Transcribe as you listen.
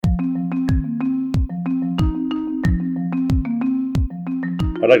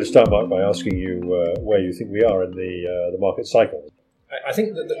I'd like to start, Mark, by asking you where you think we are in the market cycle. I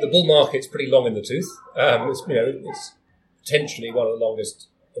think that the bull market's pretty long in the tooth. It's potentially one of the longest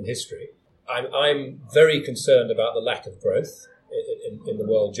in history. I'm very concerned about the lack of growth in the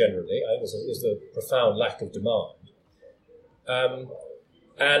world generally. I think there's a profound lack of demand.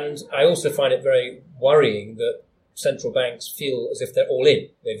 And I also find it very worrying that central banks feel as if they're all in.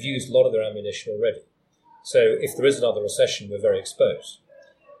 They've used a lot of their ammunition already. So if there is another recession, we're very exposed.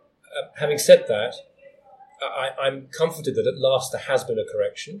 Having said that, I'm comforted that at last there has been a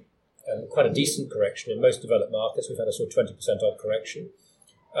correction, quite a decent correction. In most developed markets, we've had a sort of 20% odd correction.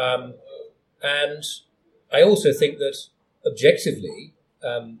 And I also think that objectively,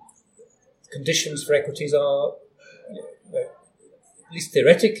 conditions for equities are, at least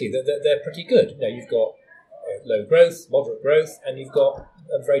theoretically, they're pretty good. You've got low growth, moderate growth, and you've got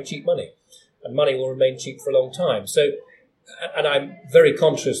very cheap money. And money will remain cheap for a long time. So, and I'm very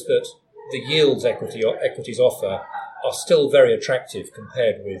conscious that the yields equities offer are still very attractive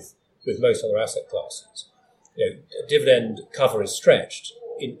compared with most other asset classes. Dividend cover is stretched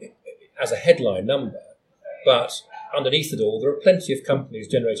as a headline number, but underneath it all, there are plenty of companies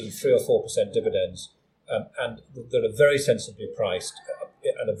generating 3 or 4% dividends, and that are very sensibly priced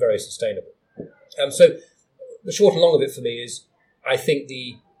and are very sustainable. So the short and long of it for me is, I think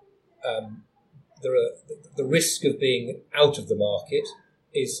the risk of being out of the market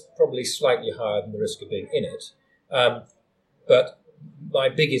is probably slightly higher than the risk of being in it. But my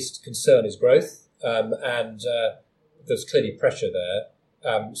biggest concern is growth, and there's clearly pressure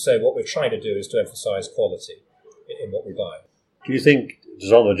there. So what we're trying to do is to emphasise quality in what we buy. Do you think,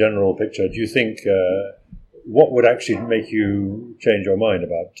 just on the general picture, do you think what would actually make you change your mind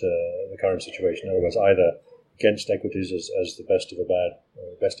about the current situation? In other words, either against equities as the best of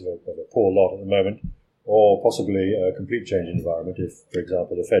a poor lot at the moment, or possibly a complete change in environment if, for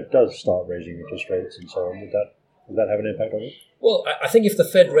example, the Fed does start raising interest rates and so on. Would that have an impact on it? Well, I think if the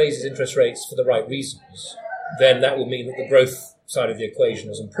Fed raises interest rates for the right reasons, then that will mean that the growth side of the equation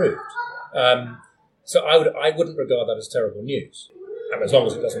has improved. So I wouldn't regard that as terrible news, as long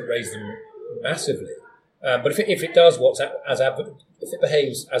as it doesn't raise them massively. But if it does if it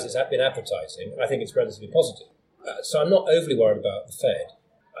behaves as it's been advertising, I think it's relatively positive. So I'm not overly worried about the Fed.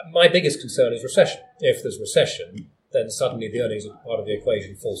 My biggest concern is recession. If there's recession, then suddenly the earnings part of the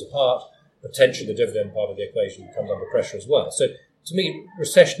equation falls apart. Potentially the dividend part of the equation comes under pressure as well. So to me,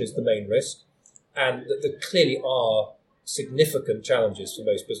 recession is the main risk, and there clearly are significant challenges for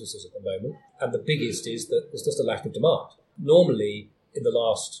most businesses at the moment. And the biggest is that there's just a lack of demand. Normally, in the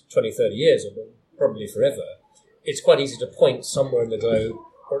last 20, 30 years, or probably forever, it's quite easy to point somewhere in the globe,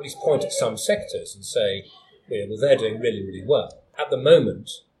 or at least point at some sectors and say, well, they're doing really, really well. At the moment,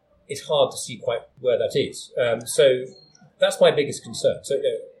 it's hard to see quite where that is. So that's my biggest concern. So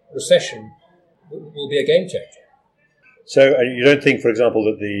recession will be a game changer. So you don't think, for example,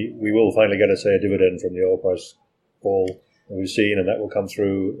 that we will finally get, a dividend from the oil price fall that we've seen, and that will come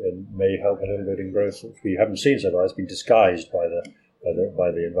through and may help a little bit in growth, which we haven't seen so far. It's been disguised by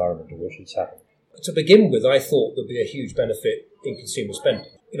the environment in which it's happened. To begin with, I thought there'd be a huge benefit in consumer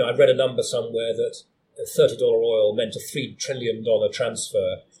spending. I've read a number somewhere that $30 oil meant a $3 trillion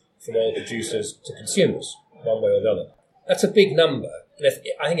transfer from oil producers to consumers, one way or the other. That's a big number. And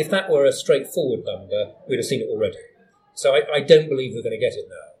I think if that were a straightforward number, we'd have seen it already. So I don't believe we're going to get it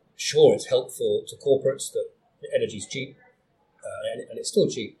now. Sure, it's helpful to corporates that energy's cheap, and it's still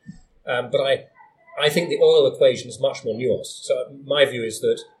cheap. But I think the oil equation is much more nuanced. So my view is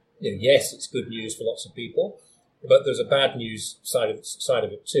that, yes, it's good news for lots of people, but there's a bad news side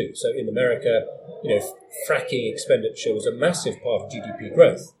of it too. So in America, fracking expenditure was a massive part of GDP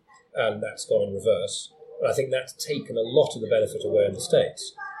growth, and that's gone in reverse. And I think that's taken a lot of the benefit away in the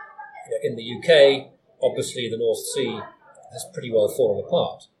States. In the UK, obviously the North Sea has pretty well fallen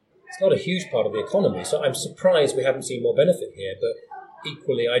apart. It's not a huge part of the economy, so I'm surprised we haven't seen more benefit here. But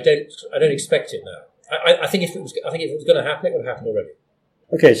equally, I don't expect it now. I think if it was going to happen, it would have happened already.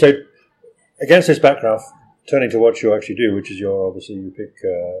 Okay, so against this background, turning to what you actually do, which is you pick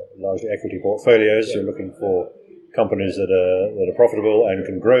largely equity portfolios. Yeah. You're looking for companies that are profitable and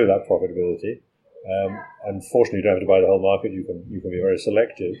can grow that profitability. Unfortunately, you don't have to buy the whole market. You can be very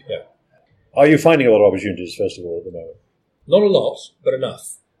selective. Yeah. Are you finding a lot of opportunities, first of all, at the moment? Not a lot, but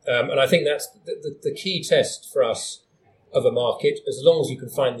enough. And I think that's the key test for us of a market. As long as you can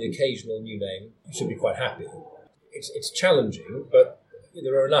find the occasional new name, you should be quite happy. It's challenging, but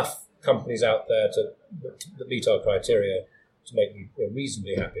there are enough companies out there that meet our criteria to make me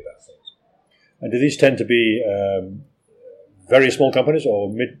reasonably happy about things. And do these tend to be very small companies or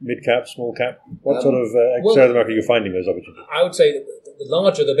mid-cap, small-cap? What sort of external market are you finding those opportunities? I would say that the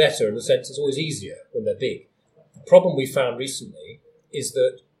larger the better, in the sense it's always easier when they're big. The problem we found recently is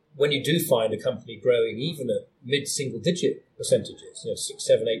that when you do find a company growing even at mid-single-digit percentages, 6,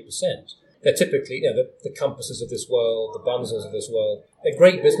 7, 8%, they're typically, the Compasses of this world, the Bunzls of this world, they're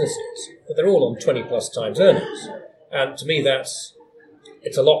great businesses, but they're all on 20-plus times earnings. And to me,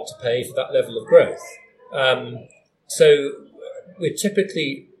 it's a lot to pay for that level of growth. So we're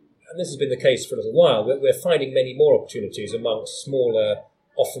typically, and this has been the case for a little while, we're finding many more opportunities amongst smaller,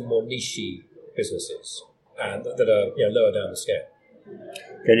 often more niche businesses, and that are lower down the scale.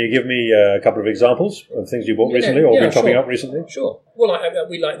 Can you give me a couple of examples of things you bought recently or been topping up recently? Sure. Well,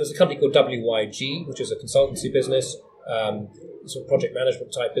 there's a company called WYG, which is a consultancy business, sort of project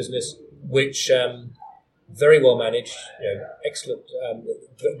management type business, which very well managed, excellent,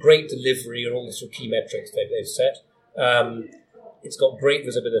 great delivery on all the sort of key metrics they've set. It's got great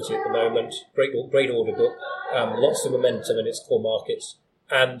visibility at the moment, great order book, lots of momentum in its core markets,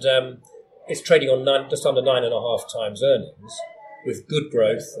 and it's trading on just under 9.5 times earnings, with good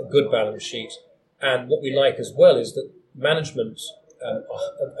growth, a good balance sheet. And what we like as well is that management are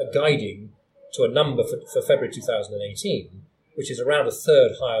guiding to a number for February 2018, which is around a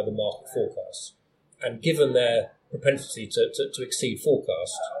third higher than market forecasts. And given their propensity to exceed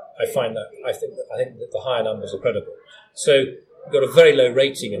forecast, I think that the higher numbers are credible. So we've got a very low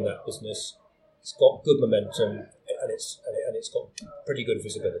rating in that business. It's got good momentum, and it's got pretty good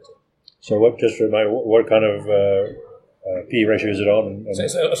visibility. So what kind of P ratio is it on? So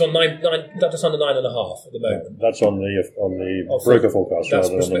it's on just under 9.5 at the moment. That's on the broker forecast rather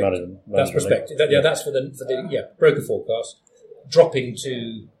than the management. That's prospective. That's for the broker forecast, dropping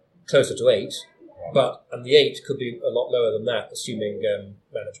to closer to 8, and the 8 could be a lot lower than that, assuming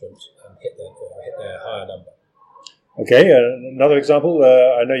management hit their higher number. Okay, another example.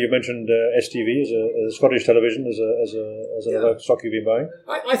 I know you mentioned STV as a Scottish television as another stock you've been buying.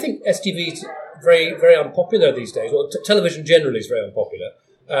 I think STV is very, very unpopular these days. Well, television generally is very unpopular,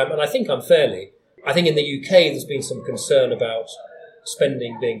 and I think unfairly. I think in the UK there's been some concern about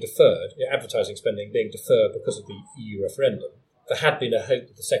spending being deferred, advertising spending being deferred because of the EU referendum. There had been a hope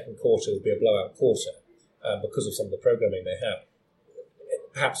that the second quarter would be a blowout quarter because of some of the programming they have.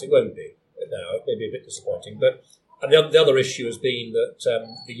 Perhaps it won't be now. It may be a bit disappointing, but. And the other issue has been that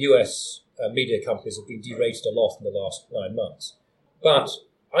the US media companies have been derated a lot in the last 9 months. But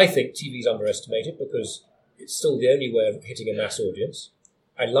I think TV is underestimated because it's still the only way of hitting a mass audience.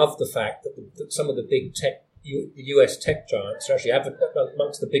 I love the fact that some of the big the US tech giants are actually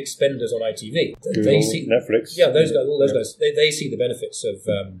amongst the big spenders on ITV. Google, they see Netflix. Yeah, all those guys. They see the benefits of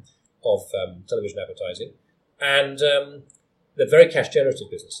television advertising, and they're very cash generative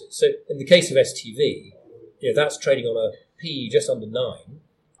businesses. So in the case of STV. That's trading on a P just under 9.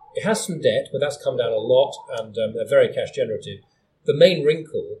 It has some debt, but that's come down a lot, and they're very cash generative. The main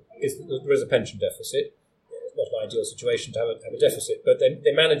wrinkle is that there is a pension deficit. It's not an ideal situation to have a deficit, but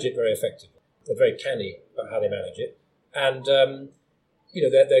they manage it very effectively. They're very canny about how they manage it. And,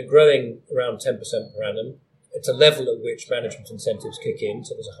 they're growing around 10% per annum. It's a level at which management incentives kick in,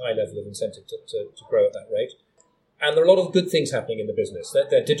 so there's a high level of incentive to grow at that rate. And there are a lot of good things happening in the business.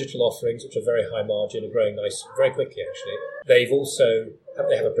 Their digital offerings, which are very high margin, are growing nice, very quickly actually. They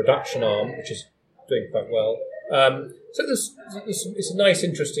have a production arm, which is doing quite well. So it's a nice,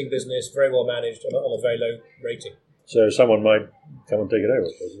 interesting business, very well managed, on a very low rating. So someone might come and take it over.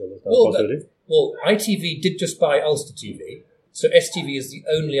 Well, ITV did just buy Ulster TV. So STV is the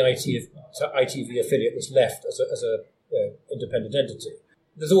only ITV affiliate that's left as a independent entity.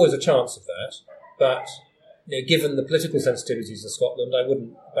 There's always a chance of that, but given the political sensitivities of Scotland, I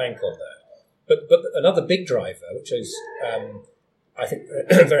wouldn't bank on that. But another big driver, which is, I think,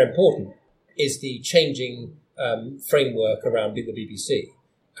 very important, is the changing framework around the BBC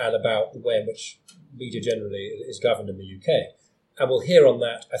and about the way in which media generally is governed in the UK. And we'll hear on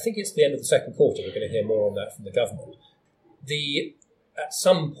that, I think it's the end of the second quarter, we're going to hear more on that from the government. At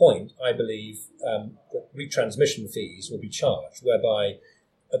some point, I believe, that retransmission fees will be charged, whereby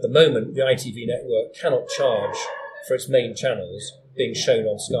at the moment, the ITV network cannot charge for its main channels being shown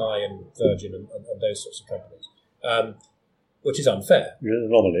on Sky and Virgin and those sorts of companies, which is unfair.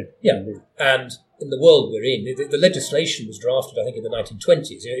 Anomaly. Yeah. And in the world we're in, the legislation was drafted, I think, in the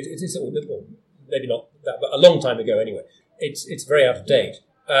 1920s. It's maybe not that, but a long time ago anyway. It's very out of date,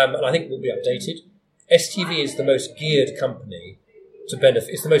 and I think it will be updated. STV is the most geared company to benefit.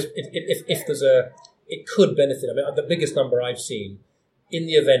 It's the most, if there's it could benefit. I mean, the biggest number I've seen, in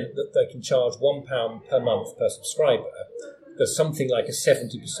the event that they can charge £1 per month per subscriber, there's something like a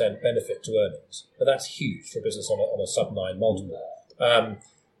 70% benefit to earnings. But that's huge for a business on a sub-9 multiple.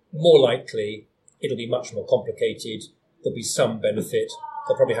 More likely, it'll be much more complicated. there'll be some benefit.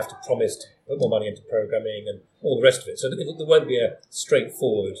 They'll probably have to promise to put more money into programming and all the rest of it. So there won't be a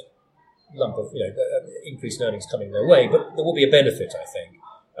straightforward lump of increase in earnings coming their way, but there will be a benefit, I think,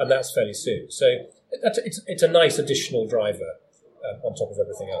 and that's fairly soon. So it's a nice additional driver on top of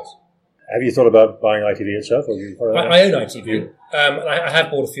everything else. Have you thought about buying ITV itself? Or I own ITV, and I have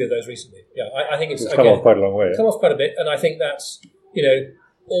bought a few of those recently. Yeah, I think it's come off quite a long way. It's come off quite a bit, and I think that's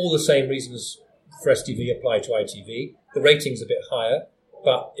all the same reasons for STV apply to ITV. The rating's a bit higher,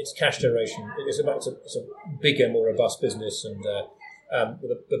 but its cash generation it's a bigger, more robust business, and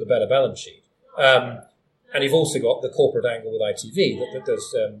with a better balance sheet. And you've also got the corporate angle with ITV. That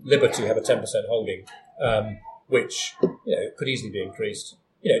does Liberty have a 10% holding, which could easily be increased.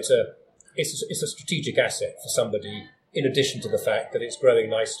 It's a strategic asset for somebody. In addition to the fact that it's growing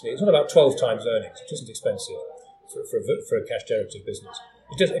nicely, it's on about 12 times earnings, which isn't expensive for a cash generative business.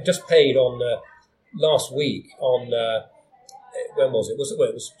 It just paid on last week on when was it? It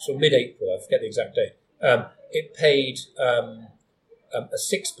was sort of mid-April. I forget the exact date. It paid a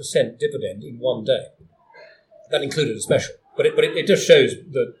 6% dividend in one day. That included a special, but it just shows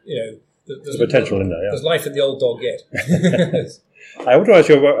that there's potential in there. Yeah. There's life in the old dog yet. I want to ask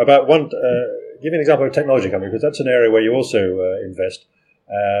you about one. Give me an example of a technology company, because that's an area where you also invest,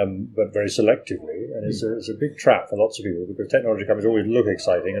 but very selectively, and it's a big trap for lots of people, because technology companies always look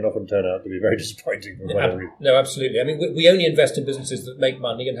exciting and often turn out to be very disappointing. No, absolutely. I mean, we only invest in businesses that make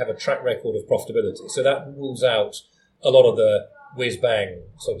money and have a track record of profitability, so that rules out a lot of the whiz bang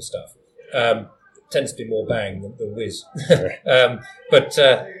sort of stuff. Tends to be more bang than whiz. But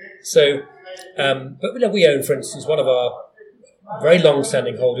we own, for instance, one of our very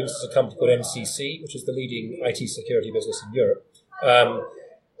long-standing holdings is a company called NCC, which is the leading IT security business in Europe. And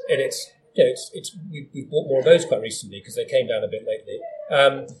we've bought more of those quite recently because they came down a bit lately.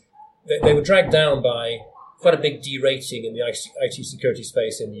 They were dragged down by quite a big derating in the IT security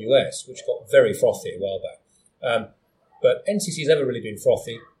space in the US, which got very frothy a while back. But NCC's never really been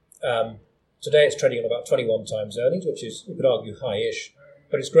frothy. Today it's trading at about 21 times earnings, which is, you could argue, high-ish,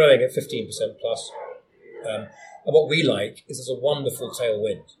 but it's growing at 15% plus. And what we like is there's a wonderful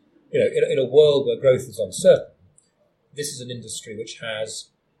tailwind. In a world where growth is uncertain, this is an industry which has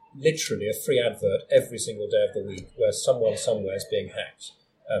literally a free advert every single day of the week where someone somewhere is being hacked.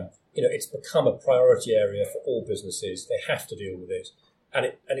 It's become a priority area for all businesses. They have to deal with it,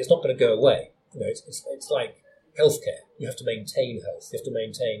 and it's not going to go away. It's like healthcare. You have to maintain health. You have to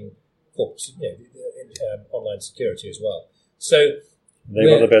maintain online security as well. So they've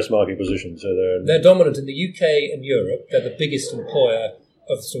got the best market position. So they're dominant in the UK and Europe. They're the biggest employer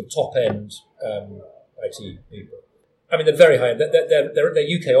of sort of top end IT people. I mean, they're very high. Their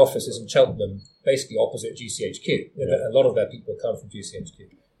UK office is in Cheltenham, basically opposite GCHQ. A lot of their people come from GCHQ.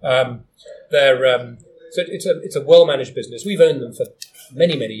 So it's a well managed business. We've owned them for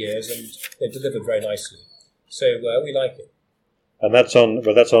many years, and they've delivered very nicely. So we like it. And that's on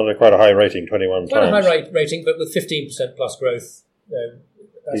quite a high rating, 21 times. Quite a high rating, but with 15% plus growth.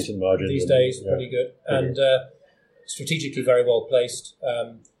 Decent margins. These days, pretty good. And strategically very well placed.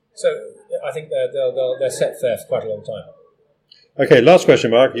 So I think they're set fair for quite a long time. Okay, last question,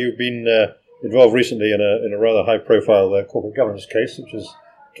 Mark. You've been involved recently in a rather high-profile corporate governance case, which has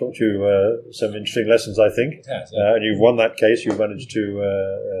taught you some interesting lessons, I think. It has, yeah. And you've won that case. You've managed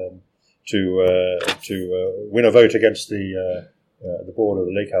to win a vote against the board of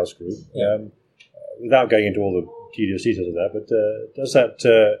the Lake House Group. Yeah. Without going into all the tedious details of that, but does that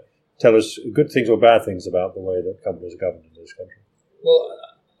tell us good things or bad things about the way that companies are governed in this country? Well,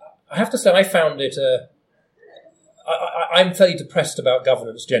 I have to say I found it... I'm fairly depressed about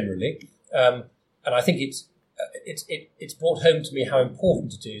governance generally, and I think it's brought home to me how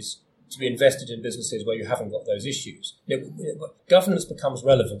important it is to be invested in businesses where you haven't got those issues. Governance becomes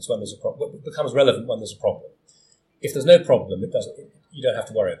relevant when there's a problem. If there's no problem, you don't have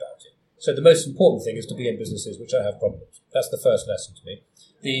to worry about it. So the most important thing is to be in businesses which don't have problems. That's the first lesson to me.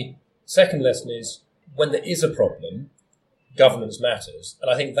 The second lesson is when there is a problem, governance matters,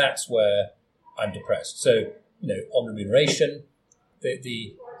 and I think that's where I'm depressed. So, on remuneration,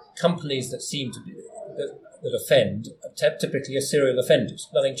 the companies that seem to be that offend are typically are serial offenders.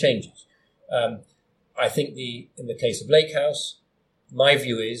 Nothing changes. I think in the case of Lake House, my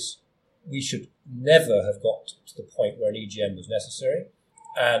view is we should never have got to the point where an EGM was necessary,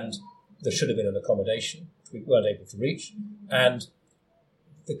 and there should have been an accommodation, which we weren't able to reach, and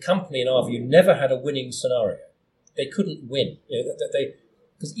the company, in our view, never had a winning scenario. They couldn't win.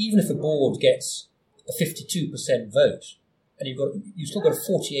 Because even if the board gets a 52% vote, and you've still got a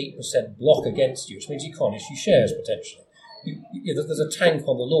 48% block against you, which means you can't issue shares potentially. There's a tank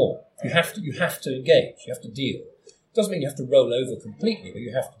on the lawn. You have to engage. You have to deal. Doesn't mean you have to roll over completely, but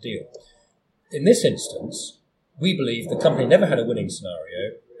you have to deal. In this instance, we believe the company never had a winning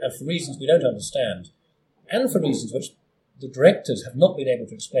scenario, and for reasons we don't understand, and for reasons which the directors have not been able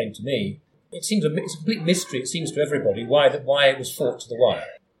to explain to me, it's a complete mystery, it seems to everybody, why it was fought to the wire.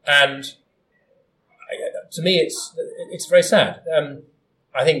 And to me, it's very sad.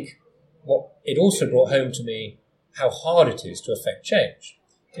 I think what it also brought home to me how hard it is to affect change.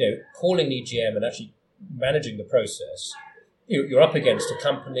 Calling an EGM and actually managing the process, you're up against a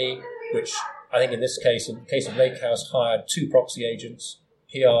company which I think in the case of Lake House, hired 2 proxy agents,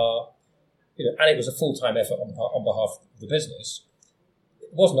 PR, and it was a full-time effort on behalf of the business.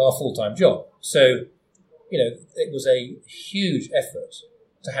 It wasn't our full-time job. So, it was a huge effort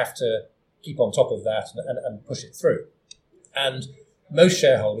to have to keep on top of that and push it through. And most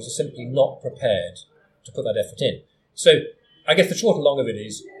shareholders are simply not prepared to put that effort in. So I guess the short and long of it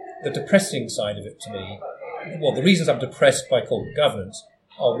is the depressing side of it to me. Well, the reasons I'm depressed by corporate governance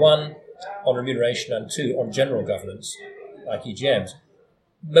are 1, on remuneration, and 2, on general governance, like EGMs.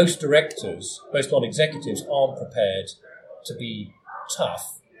 Most directors, most non-executives aren't prepared to be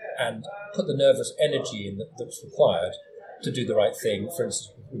tough and put the nervous energy in that's required to do the right thing, for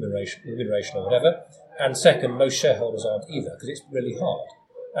instance, remuneration or whatever. And second, most shareholders aren't either, because it's really hard.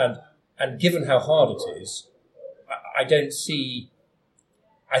 And given how hard it is, I don't see.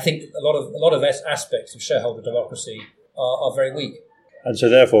 I think a lot of aspects of shareholder democracy are very weak. And so,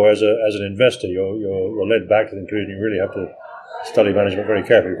 therefore, as an investor, you're led back to the conclusion you really have to study management very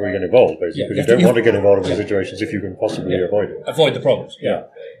carefully before you get involved, basically, because you don't want to get involved in situations if you can possibly avoid it. Avoid the problems. Yeah.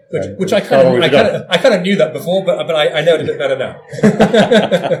 Which I kind of knew that before, but I know it a bit better now.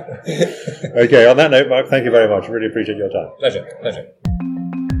 Okay. On that note, Mark, thank you very much. Really appreciate your time. Pleasure.